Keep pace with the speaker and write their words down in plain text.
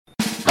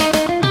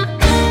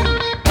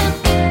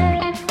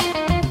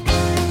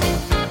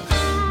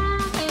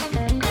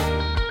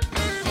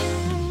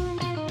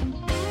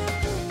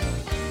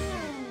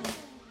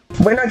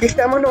Bueno, aquí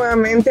estamos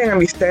nuevamente en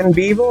Amistad en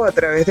Vivo a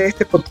través de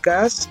este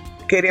podcast.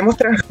 Queremos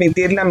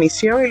transmitir la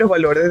misión y los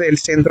valores del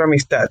Centro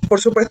Amistad. Por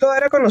supuesto,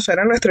 dar a conocer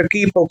a nuestro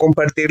equipo,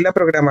 compartir la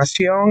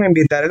programación,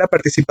 invitar a la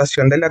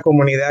participación de la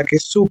comunidad, que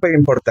es súper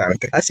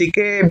importante. Así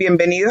que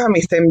bienvenidos a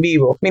Amistad en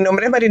Vivo. Mi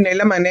nombre es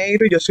Marinela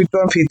Maneiro y yo soy tu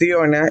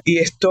anfitriona y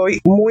estoy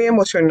muy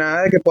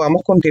emocionada de que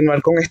podamos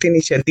continuar con esta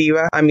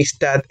iniciativa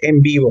Amistad en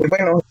Vivo.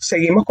 Bueno,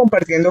 seguimos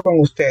compartiendo con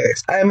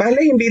ustedes. Además,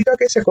 les invito a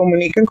que se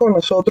comuniquen con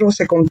nosotros,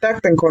 se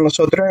contacten con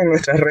nosotros en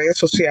nuestras redes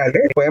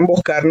sociales. Pueden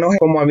buscarnos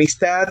como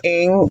Amistad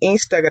en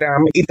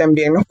Instagram y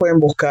también nos pueden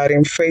buscar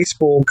en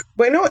Facebook.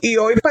 Bueno, y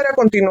hoy para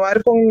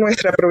continuar con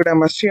nuestra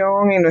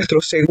programación en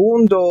nuestro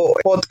segundo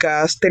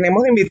podcast,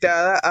 tenemos de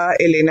invitada a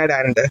Elena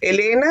Aranda.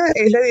 Elena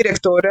es la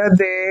directora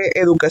de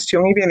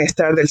Educación y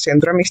Bienestar del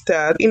Centro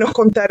Amistad y nos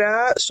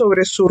contará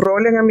sobre su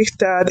rol en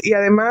Amistad y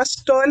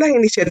además todas las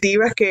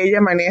iniciativas que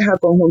ella maneja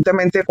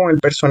conjuntamente con el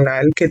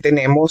personal que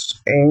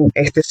tenemos en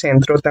este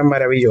centro tan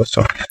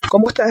maravilloso.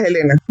 ¿Cómo estás,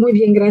 Elena? Muy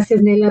bien,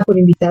 gracias, Nela, por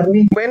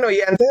invitarme. Bueno,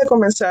 y antes de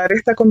comenzar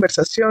esta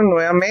conversación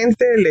nuevamente,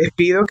 les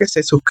pido que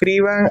se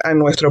suscriban a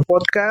nuestro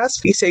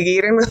podcast y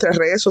seguir en nuestras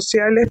redes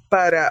sociales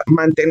para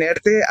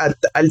mantenerte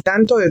al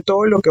tanto de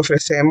todo lo que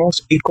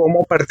ofrecemos y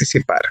cómo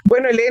participar.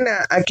 Bueno,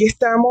 Elena, aquí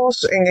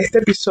estamos en este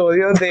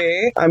episodio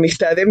de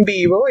Amistad en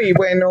Vivo y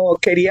bueno,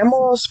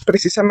 queríamos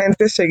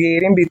precisamente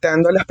seguir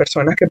invitando a las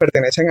personas que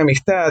pertenecen a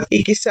Amistad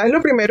y quizás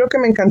lo primero que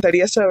me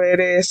encantaría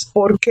saber es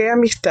 ¿por qué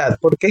Amistad?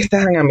 ¿Por qué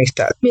estás en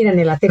Amistad? Mira,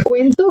 Nela, te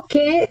cuento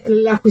que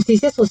la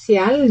justicia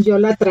social yo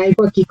la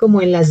traigo aquí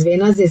como en las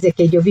venas desde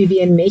que yo viví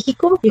en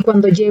México y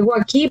cuando llego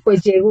aquí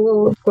pues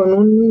llego con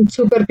un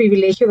súper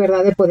privilegio,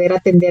 ¿verdad?, de poder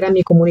atender a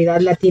mi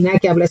comunidad latina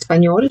que habla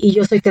español y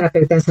yo soy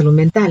terapeuta en salud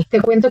mental.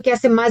 Te cuento que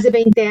hace más de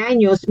 20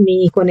 años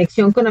mi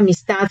conexión con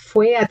Amistad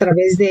fue a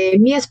través de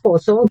mi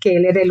esposo, que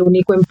él era el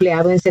único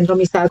empleado en Centro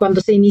Amistad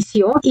cuando se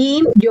inició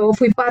y yo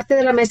fui parte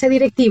de la mesa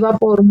directiva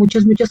por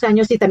muchos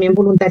años y también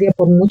voluntaria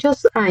por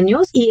muchos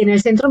años y en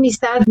el Centro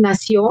Amistad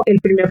nació el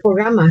primer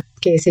programa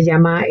que se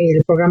llama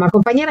el programa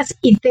Compañeras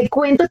y te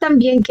cuento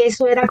también que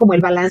eso era como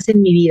el balance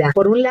en mi vida.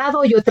 Por un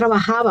lado, yo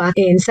trabajaba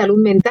en salud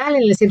mental,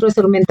 en el Centro de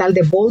Salud Mental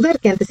de Boulder,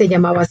 que antes se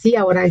llamaba así,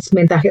 ahora es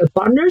Mental Health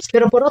Partners,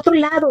 pero por otro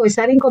lado,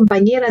 estar en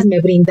Compañeras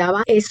me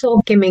brindaba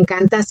eso que me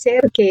encanta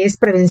hacer, que es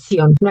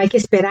prevención. No hay que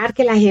esperar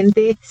que la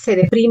gente se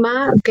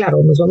deprima, claro,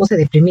 nos vamos a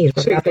deprimir,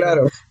 ¿verdad? Sí,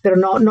 claro. Pero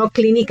no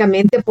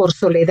clínicamente por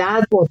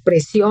soledad, por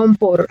presión,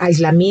 por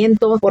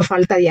aislamiento, por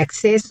falta de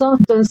acceso.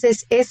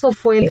 Entonces, eso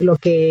fue lo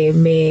que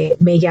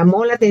me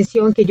llamó la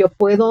atención, que yo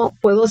puedo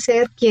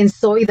ser quien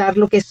soy, dar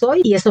lo que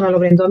soy, y eso me lo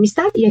brindó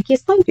Amistad y aquí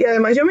estoy. Y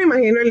además yo me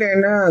imagino,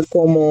 Elena,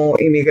 como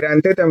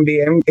inmigrante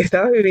también,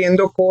 estabas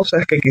viviendo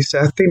cosas que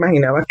quizás te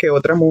imaginabas que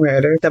otras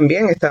mujeres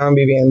también estaban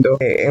viviendo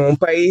en un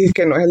país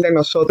que no es el de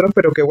nosotros,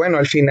 pero que bueno,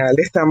 al final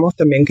estamos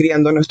también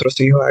criando a nuestros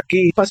hijos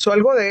aquí. ¿Pasó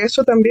algo de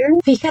eso también?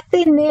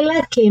 Fíjate,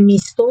 Nela, que mi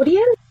historia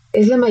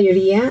es la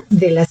mayoría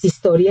de las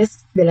historias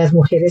de las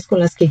mujeres con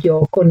las que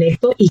yo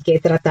conecto y que he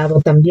tratado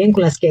también,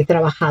 con las que he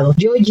trabajado.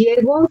 Yo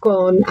llego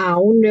a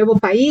un nuevo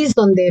país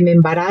donde me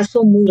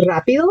embarazo muy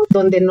rápido,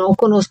 donde no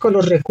conozco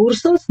los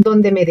recursos,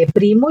 donde me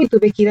deprimo y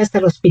tuve que ir hasta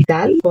el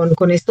hospital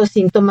con estos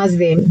síntomas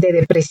de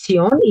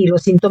depresión y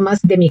los síntomas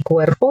de mi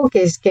cuerpo,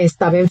 que es que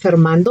estaba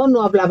enfermando,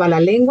 no hablaba la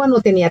lengua,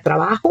 no tenía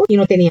trabajo y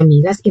no tenía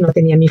amigas y no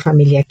tenía mi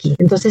familia aquí.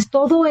 Entonces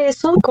todo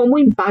eso, ¿cómo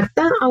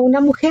impacta a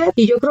una mujer?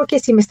 Y yo creo que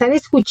si me están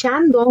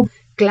escuchando,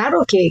 claro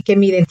que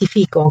me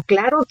identifico,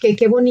 claro que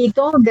qué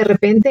bonito de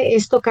repente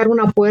es tocar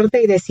una puerta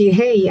y decir,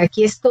 hey,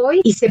 aquí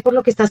estoy y sé por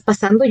lo que estás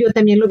pasando, yo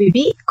también lo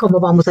viví, ¿cómo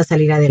vamos a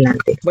salir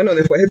adelante? Bueno,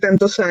 después de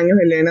tantos años,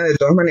 Elena, de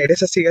todas maneras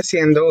esa sigue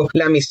siendo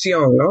la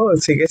misión, ¿no?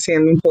 Sigue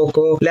siendo un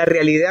poco la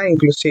realidad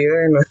inclusive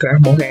de nuestras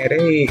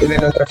mujeres y de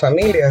nuestras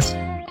familias.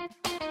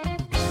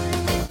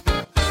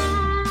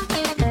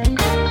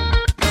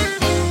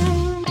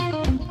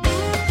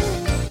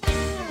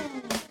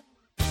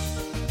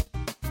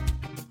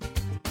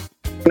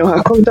 Nos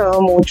has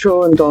contado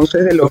mucho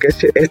entonces de lo que es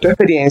tu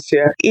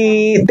experiencia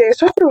y de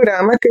esos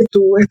programas que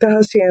tú estás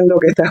haciendo,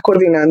 que estás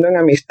coordinando en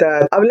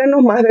Amistad.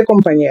 Háblanos más de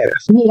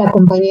Compañeras. Mira,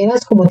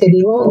 Compañeras, como te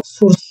digo,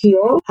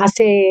 surgió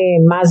hace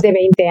más de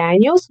 20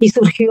 años y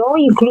surgió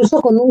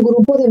incluso con un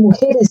grupo de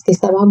mujeres que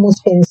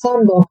estábamos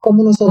pensando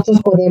cómo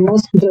nosotros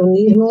podemos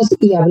reunirnos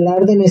y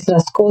hablar de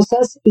nuestras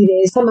cosas y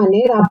de esa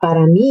manera,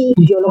 para mí,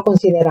 yo lo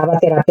consideraba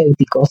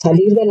terapéutico.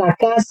 Salir de la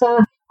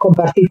casa,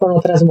 compartir con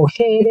otras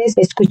mujeres,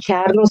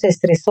 escuchar los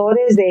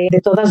estresores de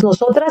todas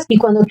nosotras. Y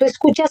cuando tú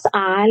escuchas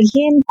a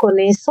alguien con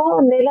eso,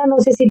 Nela, no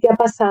sé si te ha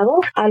pasado,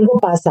 algo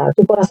pasa,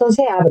 tu corazón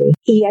se abre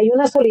y hay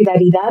una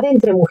solidaridad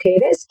entre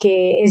mujeres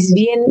que es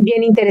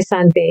bien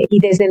interesante. Y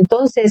desde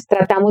entonces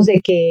tratamos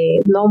de que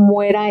no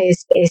muera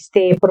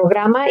este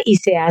programa y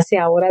se hace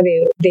ahora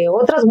de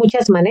otras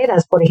muchas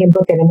maneras. Por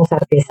ejemplo, tenemos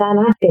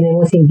artesanas,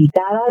 tenemos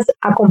invitadas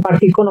a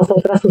compartir con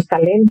nosotras sus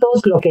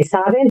talentos, lo que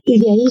saben, y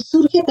de ahí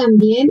surge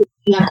también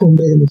la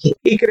cumbre de mujeres.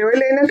 Y creo,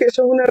 Elena, que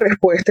eso es una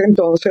respuesta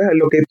entonces a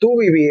lo que tú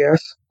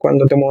vivías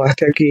cuando te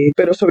mudaste aquí,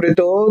 pero sobre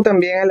todo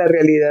también a la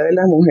realidad de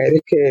las mujeres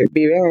que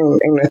viven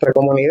en nuestra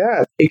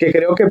comunidad y que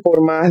creo que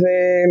por más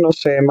de, no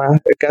sé, más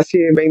de casi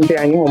 20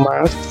 años o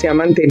más se ha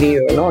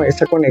mantenido, ¿no?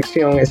 Esa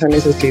conexión, esa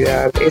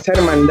necesidad, esa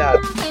hermandad.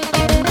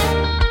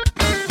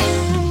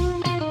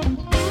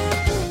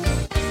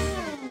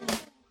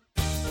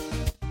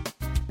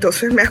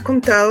 Entonces me has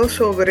contado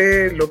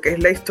sobre lo que es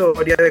la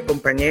historia de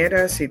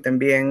compañeras y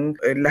también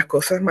las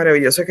cosas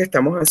maravillosas que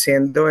estamos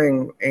haciendo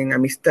en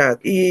amistad.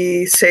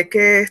 Y sé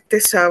que este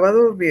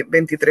sábado,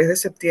 23 de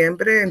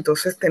septiembre,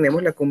 entonces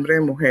tenemos la cumbre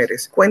de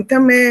mujeres.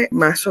 Cuéntame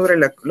más sobre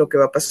lo que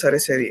va a pasar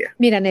ese día.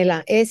 Mira,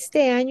 Nela,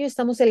 este año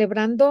estamos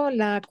celebrando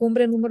la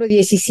cumbre número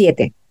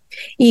 17.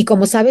 Y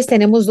como sabes,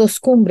 tenemos dos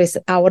cumbres.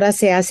 Ahora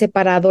se ha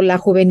separado la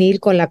juvenil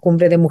con la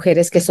cumbre de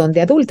mujeres que son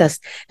de adultas.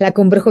 La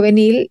cumbre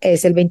juvenil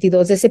es el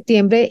 22 de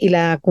septiembre y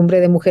la cumbre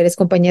de mujeres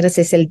compañeras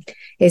es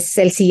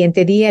el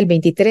siguiente día, el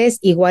 23,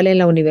 igual en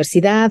la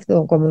universidad,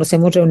 como nos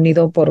hemos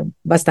reunido por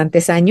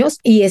bastantes años.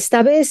 Y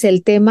esta vez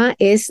el tema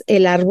es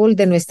el árbol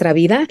de nuestra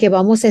vida, que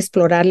vamos a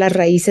explorar las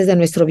raíces de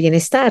nuestro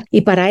bienestar.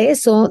 Y para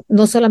eso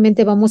no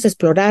solamente vamos a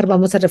explorar,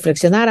 vamos a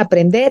reflexionar,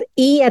 aprender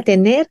y a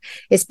tener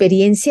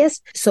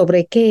experiencias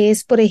sobre qué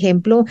es, por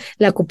ejemplo,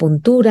 la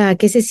acupuntura,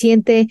 qué se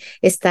siente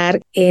estar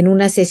en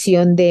una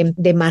sesión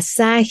de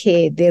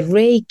masaje, de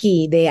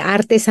Reiki, de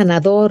arte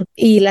sanador,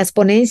 y las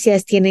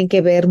ponencias tienen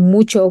que ver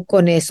mucho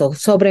con eso,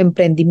 sobre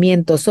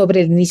emprendimiento,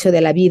 sobre el inicio de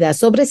la vida,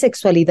 sobre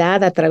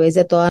sexualidad a través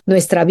de toda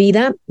nuestra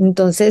vida.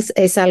 Entonces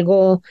es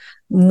algo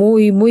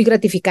muy, muy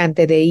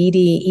gratificante de ir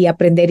y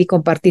aprender y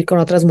compartir con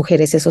otras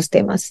mujeres esos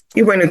temas.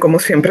 Y bueno, y como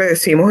siempre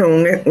decimos,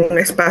 en un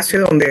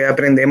espacio donde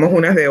aprendemos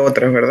unas de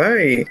otras, ¿verdad?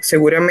 Y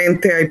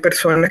seguramente hay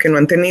personas que no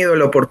han tenido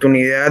la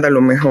oportunidad, a lo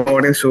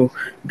mejor en sus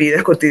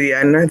vidas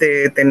cotidianas,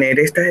 de tener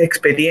estas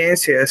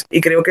experiencias. Y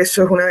creo que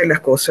eso es una de las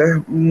cosas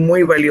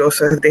muy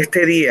valiosas de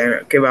este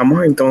día, que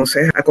vamos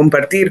entonces a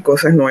compartir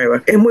cosas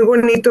nuevas. Es muy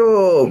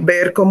bonito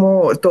ver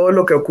cómo todo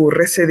lo que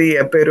ocurre ese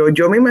día, pero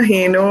yo me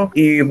imagino,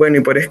 y bueno,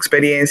 y por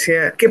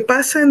experiencia, ¿qué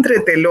pasa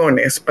entre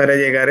telones para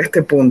llegar a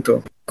este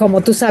punto?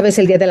 Como tú sabes,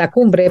 el día de la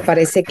cumbre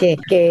parece que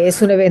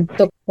es un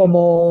evento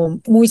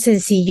como muy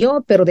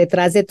sencillo, pero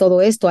detrás de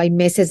todo esto hay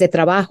meses de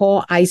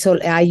trabajo,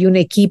 hay un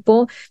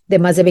equipo de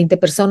más de 20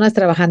 personas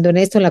trabajando en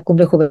esto, en la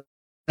cumbre juvenil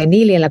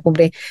y en la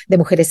cumbre de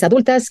mujeres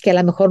adultas, que a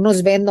lo mejor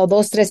nos ven o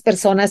dos, tres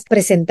personas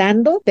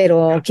presentando,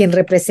 pero quien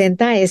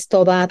representa es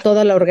toda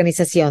la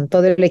organización,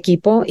 todo el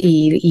equipo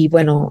y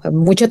bueno,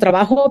 mucho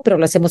trabajo, pero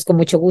lo hacemos con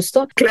mucho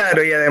gusto.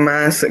 Claro, y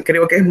además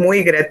creo que es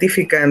muy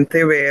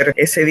gratificante ver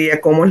ese día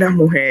cómo las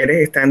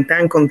mujeres están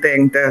tan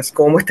contentas,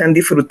 cómo están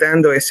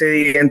disfrutando ese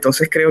día.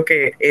 Entonces creo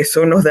que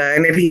eso nos da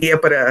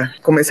energía para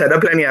comenzar a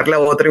planear la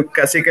otra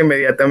casi que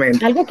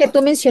inmediatamente. Algo que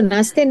tú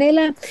mencionaste,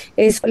 Nela,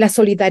 es la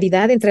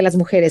solidaridad entre las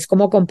mujeres,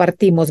 cómo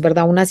compartimos,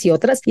 ¿verdad? Unas y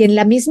otras. Y en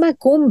la misma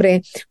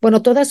cumbre,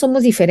 bueno, todas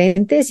somos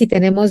diferentes y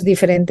tenemos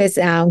diferentes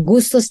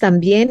gustos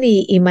también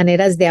y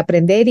maneras de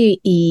aprender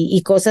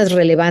y cosas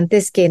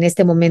relevantes que en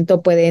este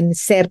momento pueden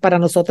ser para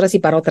nosotras y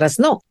para otras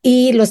no.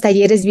 Y los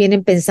talleres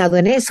vienen pensado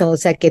en eso, o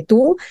sea que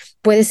tú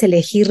puedes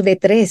elegir de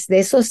tres, de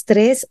esos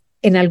tres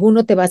en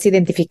alguno te vas a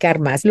identificar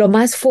más. Lo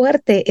más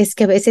fuerte es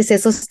que a veces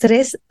esos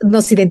tres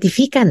nos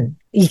identifican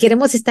y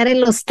queremos estar en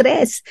los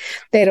tres,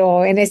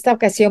 pero en esta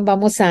ocasión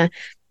vamos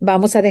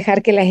a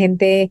dejar que la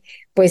gente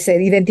pues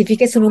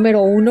identifique su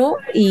número uno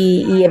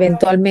y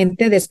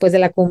eventualmente después de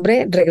la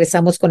cumbre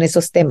regresamos con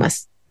esos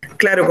temas.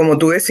 Claro, como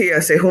tú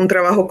decías, es un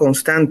trabajo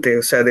constante,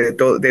 o sea, de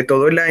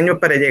todo el año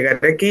para llegar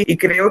aquí. Y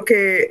creo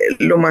que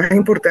lo más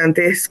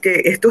importante es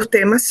que estos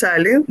temas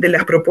salen de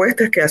las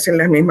propuestas que hacen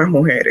las mismas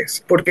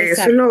mujeres, porque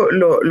Exacto. eso es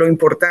lo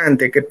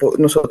importante, que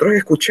nosotros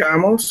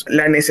escuchamos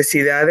la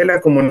necesidad de la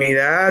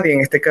comunidad y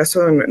en este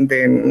caso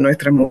de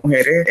nuestras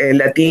mujeres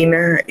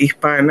latinas,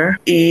 hispanas,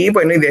 y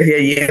bueno, y desde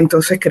allí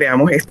entonces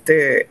creamos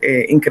este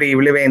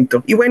increíble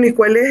evento. Y bueno, ¿y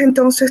cuál es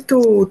entonces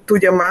tu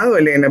llamado,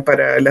 Elena,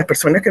 para las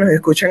personas que nos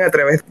escuchan a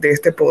través de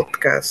este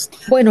podcast?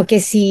 Bueno, que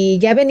si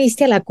ya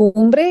viniste a la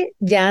cumbre,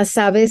 ya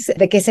sabes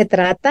de qué se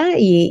trata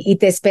y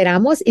te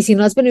esperamos. Y si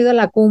no has venido a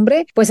la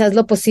cumbre, pues haz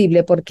lo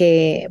posible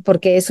porque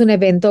es un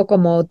evento,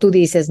 como tú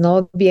dices,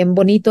 ¿no? Bien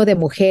bonito de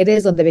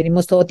mujeres, donde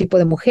venimos todo tipo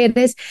de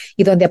mujeres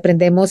y donde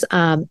aprendemos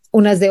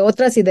unas de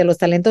otras y de los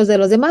talentos de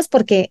los demás,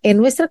 porque en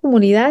nuestra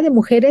comunidad de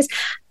mujeres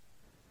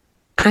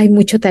hay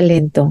mucho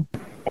talento.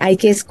 Hay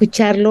que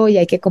escucharlo y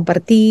hay que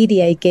compartir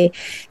y hay que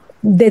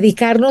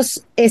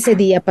dedicarnos ese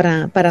día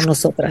para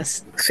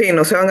nosotras. Sí,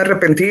 no se van a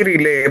arrepentir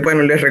y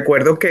bueno, les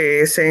recuerdo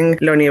que es en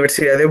la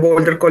Universidad de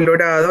Boulder,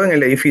 Colorado, en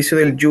el edificio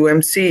del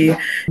UMC.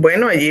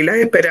 Bueno, allí las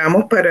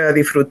esperamos para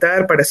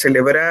disfrutar, para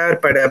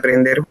celebrar, para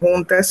aprender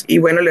juntas y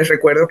bueno, les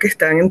recuerdo que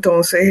están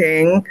entonces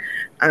en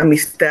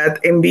Amistad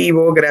en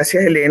Vivo.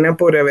 Gracias, Elena,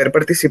 por haber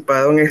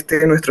participado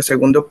en nuestro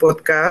segundo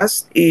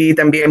podcast. Y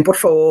también, por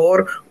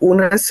favor,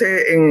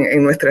 únanse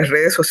en nuestras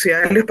redes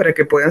sociales para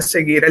que puedan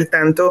seguir al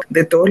tanto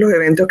de todos los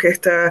eventos que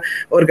esta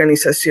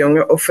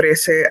organización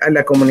ofrece a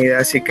la comunidad.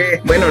 Así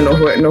que, bueno,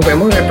 nos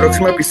vemos en el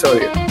próximo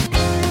episodio.